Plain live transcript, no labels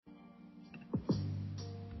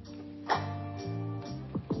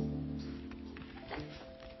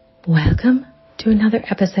Welcome to another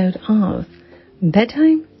episode of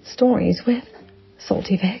Bedtime Stories with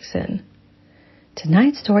Salty Vixen.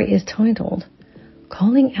 Tonight's story is titled,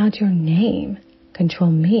 Calling Out Your Name,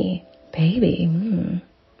 Control Me, Baby.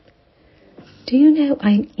 Do you know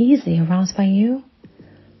I'm easily aroused by you?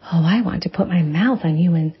 Oh, I want to put my mouth on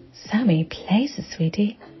you in so many places,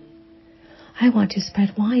 sweetie. I want to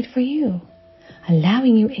spread wide for you,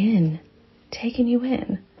 allowing you in, taking you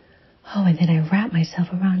in. Oh, and then I wrap myself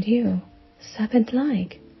around you,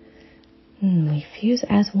 serpent-like. We fuse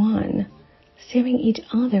as one, searing each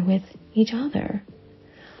other with each other.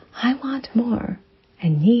 I want more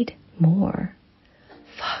and need more.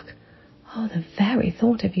 Fuck. Oh, the very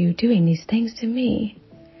thought of you doing these things to me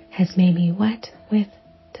has made me wet with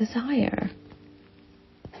desire.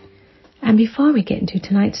 And before we get into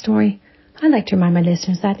tonight's story, I'd like to remind my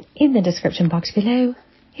listeners that in the description box below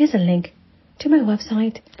is a link to my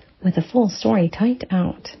website with the full story typed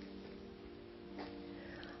out.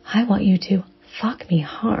 I want you to fuck me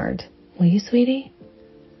hard. Will you, sweetie?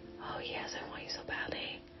 Oh, yes, I want you so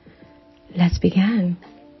badly. Let's begin.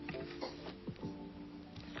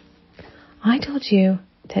 I told you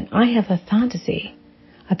that I have a fantasy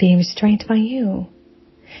of being restrained by you.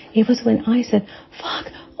 It was when I said, fuck,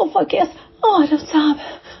 oh, fuck, yes, oh, don't stop,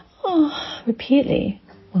 oh, repeatedly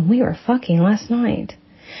when we were fucking last night,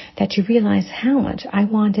 that you realized how much I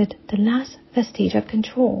wanted the last vestige of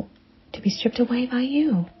control to be stripped away by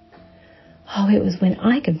you. Oh, it was when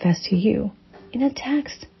I confessed to you in a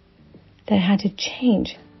text that I had to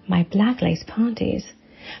change my black lace panties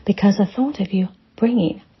because I thought of you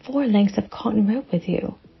bringing 4 lengths of cotton rope with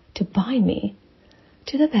you to bind me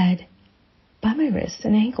to the bed by my wrists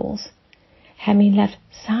and ankles, had me left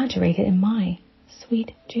saturated in my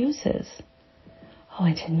sweet juices. Oh,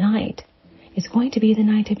 and tonight is going to be the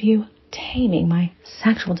night of you taming my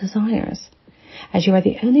sexual desires, as you are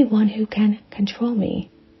the only one who can control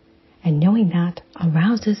me, and knowing that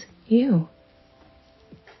arouses you.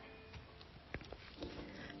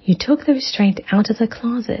 You took the restraint out of the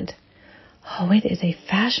closet. Oh, it is a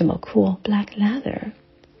fashionable, cool black leather.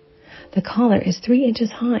 The collar is 3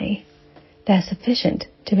 inches high. That's sufficient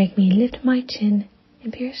to make me lift my chin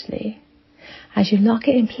impiously as you lock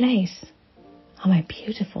it in place on my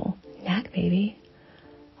beautiful neck, baby.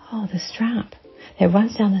 Oh, the strap that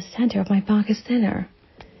runs down the center of my back is thinner.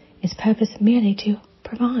 Its purpose merely to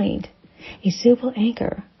provide a suitable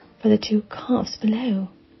anchor for the 2 cuffs below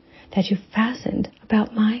that you fastened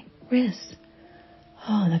about my wrists.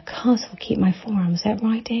 Oh, the cuffs will keep my forearms at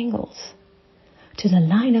right angles to the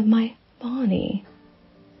line of my body.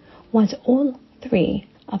 Once all 3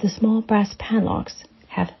 of the small brass padlocks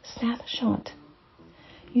have snapped shut,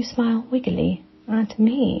 you smile wickedly at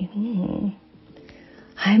me.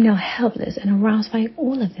 I am now helpless and aroused by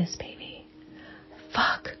all of this, baby.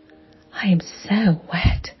 Fuck, I am so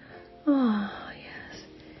wet. Oh, yes.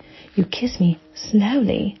 You kiss me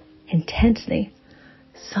slowly, intensely,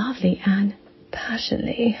 softly, and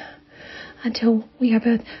passionately, until we are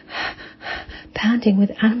both panting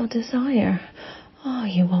with animal desire. Oh,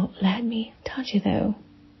 you won't let me touch you, though.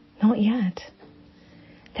 Not yet.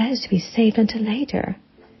 That is to be saved until later.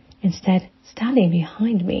 Instead, standing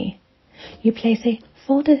behind me, you place a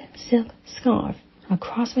folded silk scarf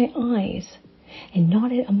across my eyes and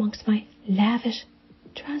knot it amongst my lavish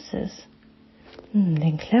tresses.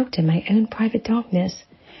 Then, cloaked in my own private darkness,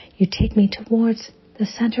 you take me towards the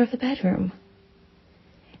center of the bedroom.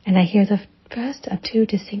 And I hear the first of 2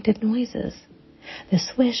 distinctive noises. The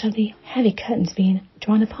swish of the heavy curtains being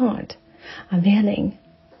drawn apart, unveiling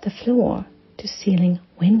the floor to ceiling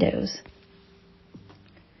windows.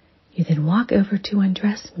 You then walk over to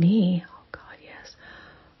undress me. Oh, God, yes.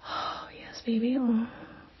 Oh, yes, baby. Oh.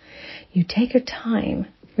 You take your time,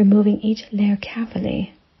 removing each layer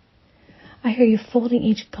carefully. I hear you folding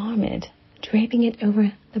each garment, draping it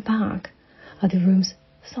over the back of the room's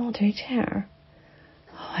solitary chair.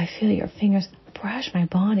 Oh, I feel your fingers brush my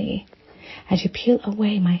body as you peel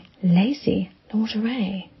away my lacy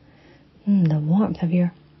lingerie. The warmth of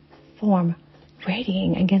your form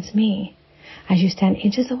radiating against me as you stand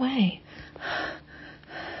inches away.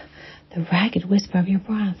 The ragged whisper of your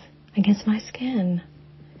breath against my skin.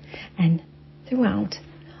 And throughout,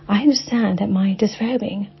 I understand that my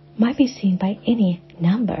disrobing might be seen by any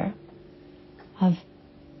number of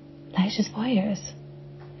lascivious voyeurs.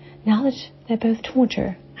 Knowledge that both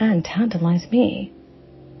torture and tantalize me.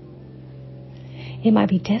 It might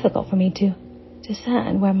be difficult for me to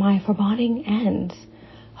discern where my foreboding ends.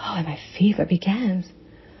 Oh, and my fever begins.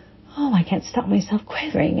 Oh, I can't stop myself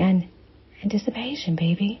quivering in anticipation,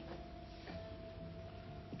 baby.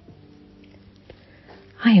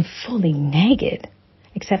 I am fully naked,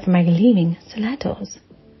 except for my gleaming stilettos.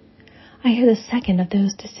 I hear the second of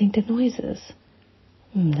those distinctive noises.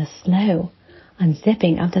 The slow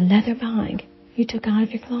unzipping of the leather bag you took out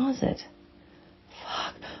of your closet.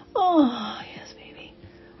 Fuck. Oh, yes, baby.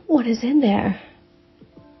 What is in there?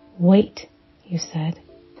 Wait, you said.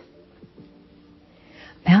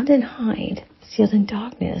 Bound in hide, sealed in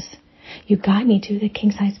darkness, you guide me to the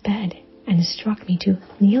king-size bed and instruct me to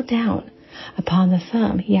kneel down upon the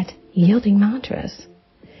firm yet yielding mattress.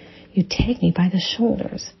 You take me by the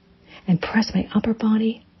shoulders and press my upper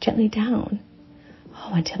body gently down,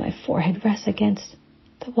 until my forehead rests against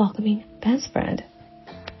the welcoming bedspread.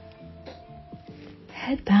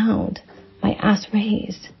 Head bowed, my ass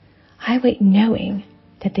raised, I wait knowing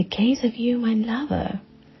that the gaze of you, my lover,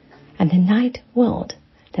 and the night world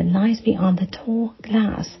that lies beyond the tall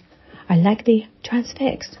glass are likely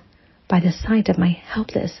transfixed by the sight of my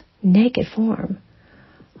helpless, naked form.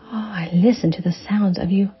 I listen to the sounds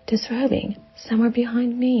of you disrobing somewhere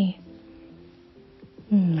behind me.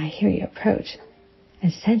 I hear you approach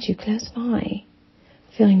and sense you close by,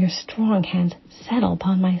 feeling your strong hands settle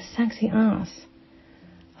upon my sexy ass.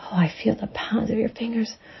 I feel the pads of your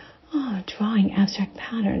fingers, drawing abstract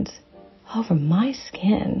patterns over my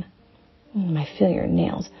skin. I feel your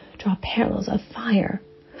nails draw parallels of fire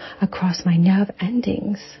across my nerve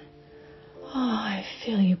endings. I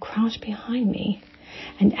feel you crouch behind me,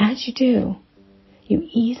 and as you do, you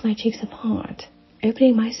ease my cheeks apart,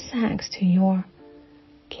 opening my sex to your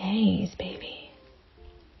gaze, baby.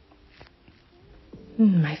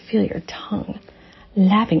 I feel your tongue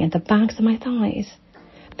lapping at the backs of my thighs,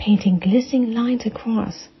 painting glistening lines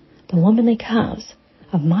across the womanly curves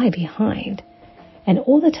of my behind, and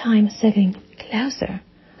all the time circling closer,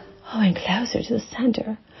 and closer to the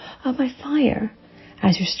center of my fire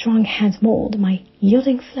as your strong hands mold my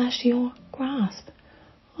yielding flesh to your grasp.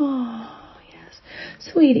 Yes,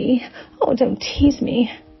 sweetie, don't tease me.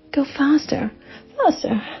 Go faster,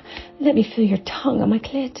 faster. Let me feel your tongue on my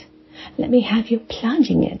clit. Let me have you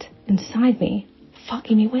plunging it inside me,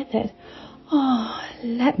 fucking me with it.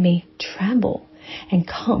 Let me tremble and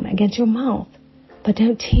come against your mouth. But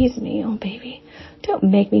don't tease me, baby. Don't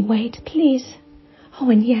make me wait, please.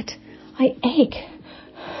 And yet I ache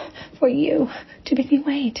for you to make me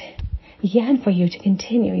wait. Yearn for you to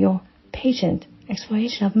continue your patient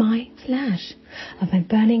exploration of my flesh, of my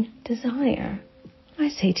burning desire. I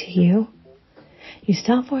say to you, you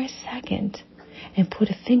stop for a second and put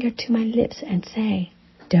a finger to my lips and say,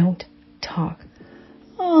 don't talk.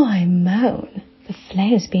 I moan, the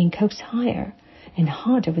flames being coaxed higher and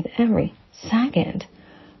harder with every second.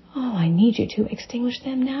 I need you to extinguish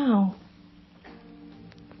them now.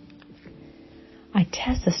 I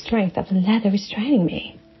test the strength of the leather restraining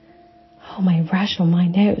me. My rational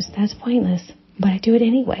mind knows that's pointless, but I do it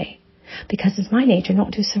anyway, because it's my nature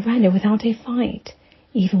not to surrender without a fight,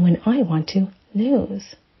 even when I want to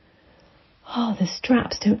lose. The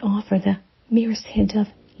straps don't offer the merest hint of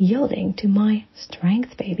yielding to my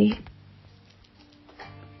strength, baby.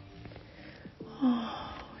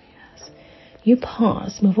 Yes. You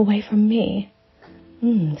pause, move away from me.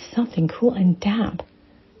 Something cool and damp,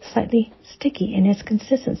 slightly sticky in its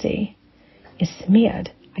consistency, is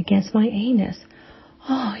smeared against my anus.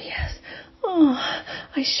 Yes.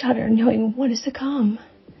 I shudder knowing what is to come,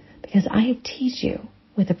 because I have teased you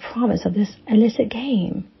with the promise of this illicit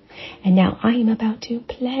game, and now I am about to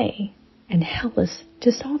play, and helpless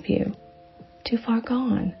to stop you, too far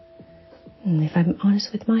gone, if I'm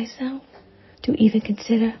honest with myself, to even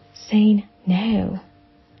consider saying no.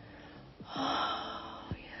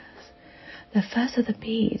 Yes. The first of the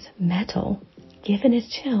beads, metal, given its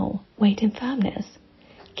chill, weight, and firmness,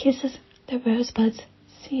 kisses the rosebud's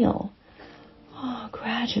seal.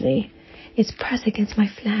 Gradually, it's pressed against my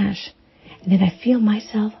flesh, and then I feel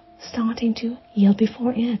myself starting to yield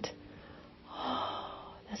before it.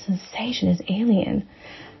 The sensation is alien,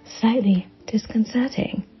 slightly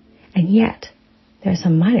disconcerting, and yet there is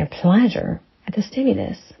some minor pleasure at the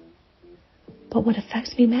stimulus. But what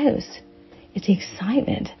affects me most is the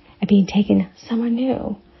excitement at being taken somewhere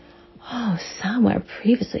new. Somewhere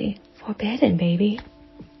previously forbidden, baby.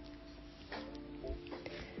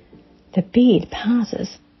 The bead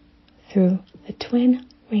passes through the twin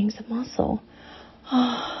rings of muscle.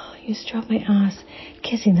 You stroke my ass,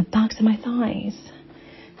 kissing the backs of my thighs.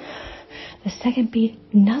 The second bead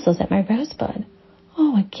nuzzles at my rosebud.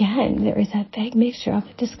 Again, there is that vague mixture of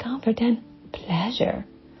discomfort and pleasure,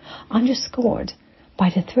 underscored by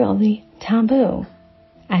the thrill of the taboo,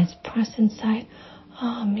 as pressed inside.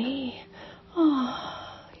 Me.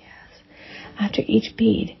 Yes. After each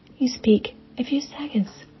bead, you speak a few seconds,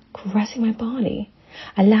 caressing my body,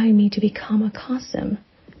 allowing me to become accustomed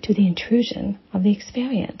to the intrusion of the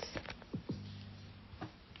experience.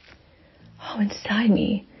 Oh, inside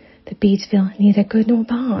me, the beads feel neither good nor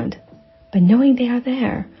bad, but knowing they are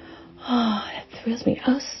there, oh, that thrills me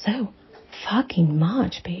oh so fucking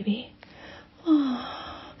much, baby.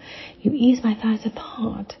 Oh, you ease my thighs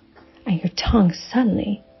apart, and your tongue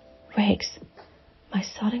suddenly rakes my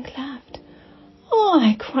sodden cleft. Oh,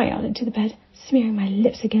 I cry out into the bed, smearing my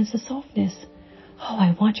lips against the softness. Oh,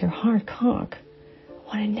 I want your hard cock. I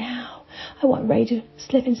want it now. I want ready to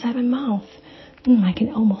slip inside my mouth. I can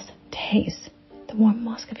almost taste the warm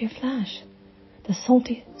musk of your flesh, the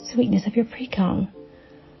salty sweetness of your precum.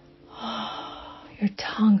 Oh, your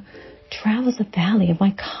tongue travels the valley of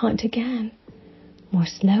my cunt again, more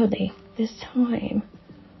slowly this time.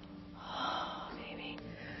 Oh, baby.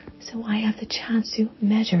 So I have the chance to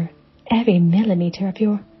measure every millimeter of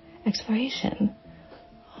your exploration.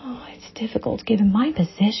 Oh, it's difficult given my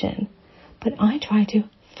position, but I try to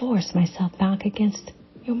force myself back against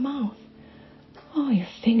your mouth. Oh, your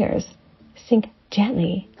fingers sink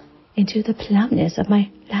gently into the plumpness of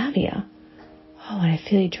my labia. Oh, and I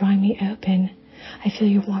feel you drawing me open. I feel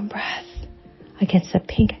your warm breath against the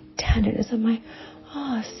pink tenderness of my,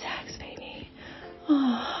 sex, baby.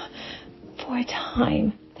 Oh, for a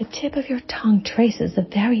time, the tip of your tongue traces the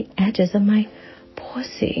very edges of my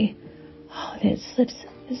pussy. Oh, then it slips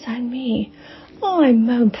inside me. Oh, I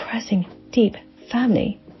moan, pressing deep,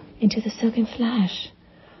 firmly into the silken flesh.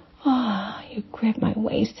 Oh, you grip my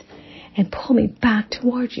waist and pull me back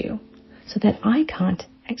toward you so that I can't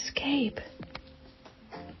escape.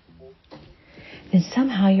 Then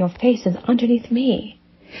somehow your face is underneath me,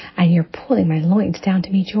 and you're pulling my loins down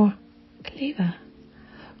to meet your cleaver,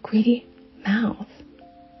 greedy mouth.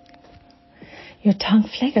 Your tongue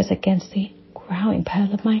flickers against the growling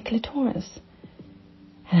pearl of my clitoris,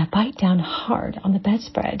 and I bite down hard on the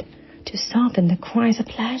bedspread to soften the cries of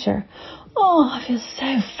pleasure. Oh, it feels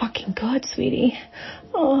so fucking good, sweetie.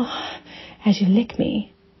 Oh, as you lick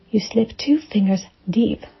me, you slip 2 fingers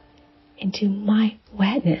deep into my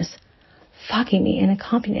wetness, fucking me in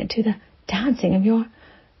accompaniment to the dancing of your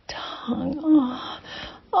tongue.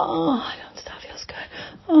 Don't stop, feels good.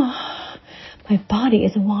 Oh, my body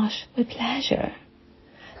is awash with pleasure.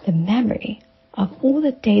 The memory of all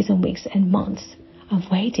the days and weeks and months of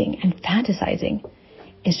waiting and fantasizing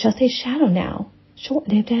is just a shadow now,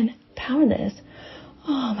 short-lived and powerless.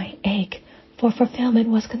 Oh, my ache for fulfillment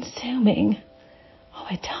was consuming. Oh,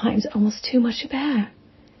 at times almost too much to bear.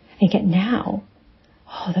 And yet now,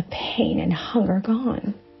 oh, the pain and hunger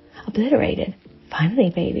gone, obliterated,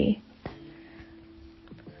 finally, baby.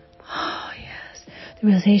 Oh, yes, the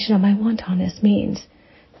realization of my wantonness means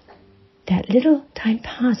that little time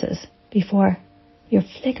passes before your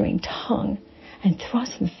flickering tongue and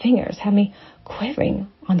thrusting fingers have me quivering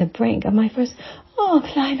on the brink of my first,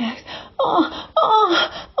 climax.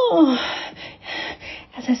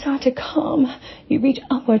 As I start to come, you reach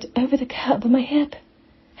upwards over the curve of my hip.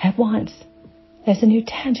 At once, there's a new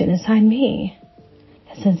tension inside me.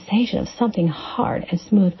 The sensation of something hard and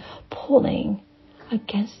smooth pulling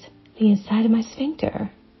against the inside of my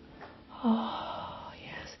sphincter. Oh,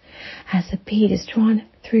 yes. As the bead is drawn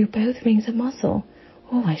through both rings of muscle,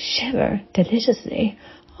 I shiver deliciously.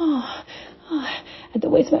 At the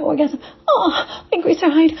waist of my orgasm. I grease her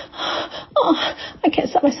hide. I can't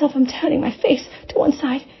stop myself from turning my face to one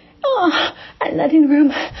side. And letting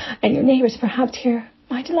room, and your neighbors perhaps hear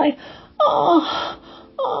my delight.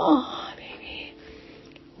 Baby.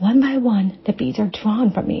 One by one, the beads are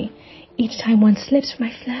drawn from me, each time one slips from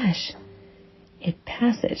my flesh. Its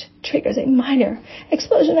passage triggers a minor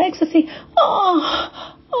explosion of ecstasy.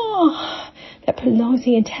 That prolongs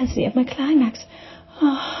the intensity of my climax.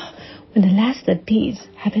 When the last of the beads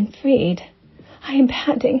have been freed, I am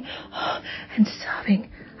panting and sobbing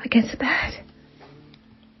against the bed.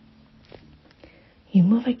 You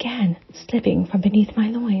move again, slipping from beneath my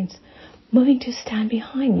loins, moving to stand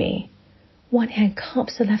behind me. One hand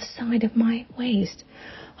cups the left side of my waist.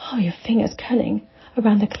 Your fingers curling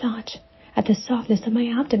around the clutch at the softness of my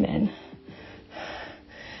abdomen.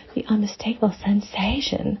 The unmistakable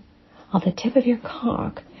sensation of the tip of your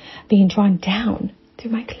cock being drawn down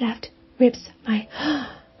through my cleft rips my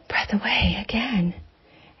breath away again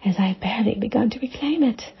as I barely begun to reclaim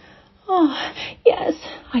it. Yes,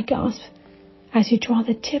 I gasp as you draw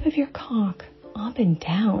the tip of your cock up and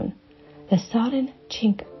down the sodden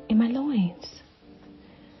chink in my loins.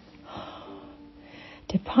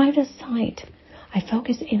 Deprived of sight, I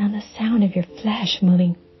focus in on the sound of your flesh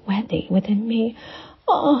moving wetly within me.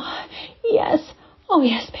 Yes,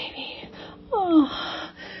 baby.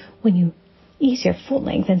 When you ease your full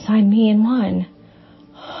length inside me in one.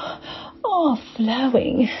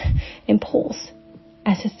 flowing impulse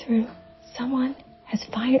as if through someone has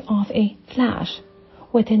fired off a flash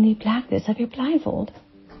within the blackness of your blindfold.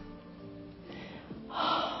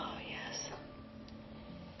 Oh, yes.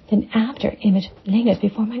 Then after image lingers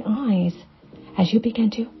before my eyes as you begin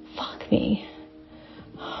to fuck me.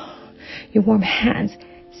 Your warm hands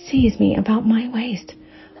seize me about my waist.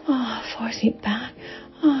 Force me back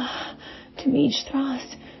to each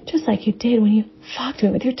thrust, just like you did when you fucked me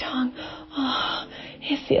with your tongue.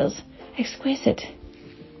 It feels exquisite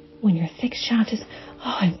when your thick shaft is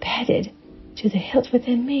embedded to the hilt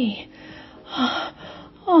within me.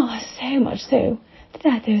 So much so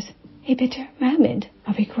that there's a bitter moment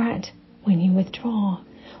of regret when you withdraw,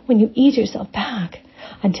 when you ease yourself back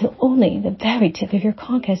until only the very tip of your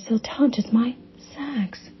cock still touches my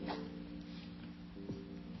sacs.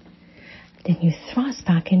 Then you thrust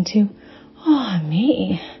back into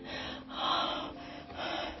me.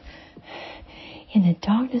 In the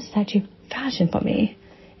darkness that you fashioned for me,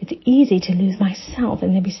 it's easy to lose myself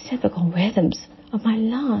in the reciprocal rhythms of my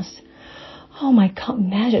lust. My cock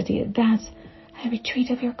measures the advance and retreat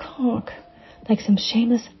of your cock, like some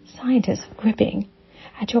shameless scientist gripping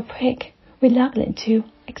at your prick, reluctant to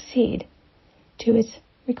accede to its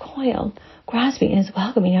recoil, grasping its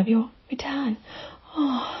welcoming of your return.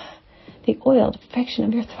 The oiled friction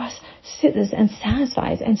of your thrust soothes and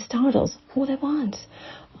satisfies and startles all at once.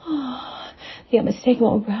 The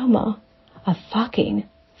unmistakable aroma of fucking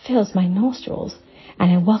fills my nostrils,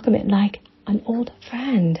 and I welcome it like an old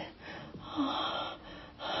friend.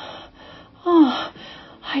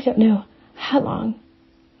 I don't know how long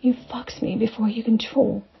you fucks me before you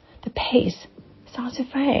control the pace starts to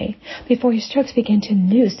fray, before your strokes begin to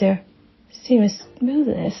lose their seamless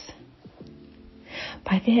smoothness.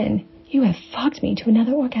 By then, you have fucked me to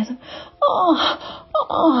another orgasm.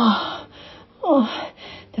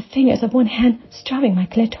 The fingers of one hand stroking my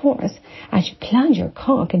clitoris as you plunge your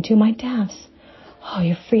cock into my depths.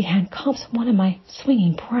 Your free hand cups one of my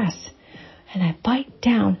swinging breasts, and I bite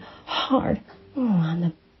down hard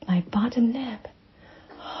on my bottom lip.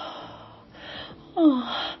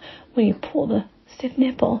 When you pull the stiff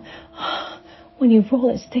nipple, when you roll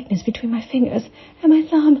its thickness between my fingers and my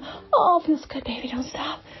thumb. Feels good, baby. Don't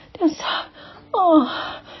stop. Don't stop.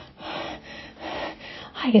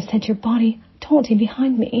 I can sense your body taunting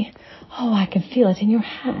behind me. I can feel it in your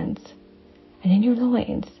hands and in your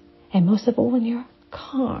loins, and most of all in your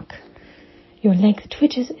cock. Your length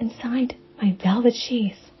twitches inside my velvet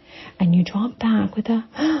sheath, and you draw back with a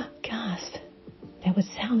gasp that would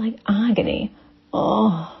sound like agony.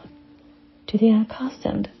 To the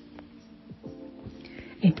unaccustomed.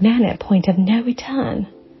 A manic point of no return.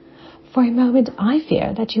 For a moment, I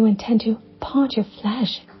fear that you intend to part your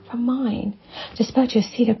flesh from mine, to spread your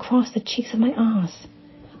seat across the cheeks of my ass,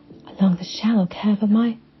 along the shallow curve of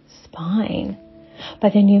my spine.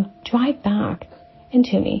 But then you drive back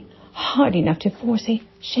into me, hard enough to force a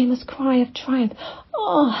shameless cry of triumph,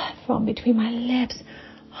 from between my lips.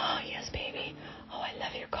 Yes, baby. I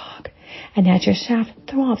love your cock. And as your shaft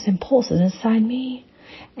throbs and pulses inside me,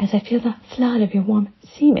 as I feel the flood of your warm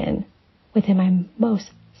semen within my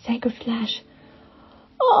most sacred flesh.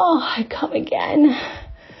 I come again.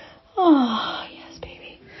 Yes,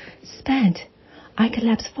 baby. Spent, I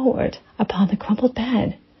collapse forward upon the crumpled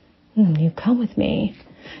bed. You come with me,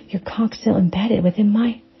 your cock still embedded within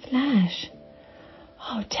my flesh.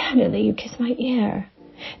 Tenderly you kiss my ear,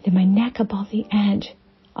 then my neck above the edge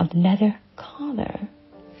of the leather collar.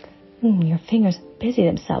 Your fingers busy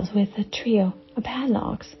themselves with a trio of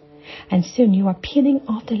padlocks, and soon you are peeling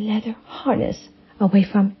off the leather harness away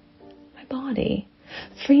from my body,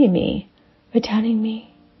 freeing me, returning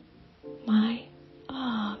me my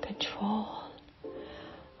control.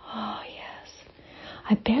 Yes.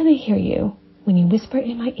 I barely hear you when you whisper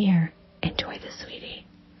in my ear, "Enjoy this, sweetie."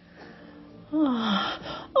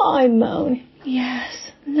 I moan,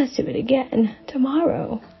 "Yes, let's do it again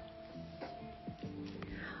tomorrow."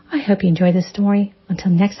 I hope you enjoyed this story.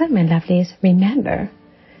 Until next time, my lovelies, remember,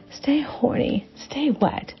 stay horny, stay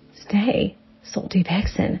wet, stay salty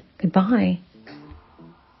vixen. Goodbye.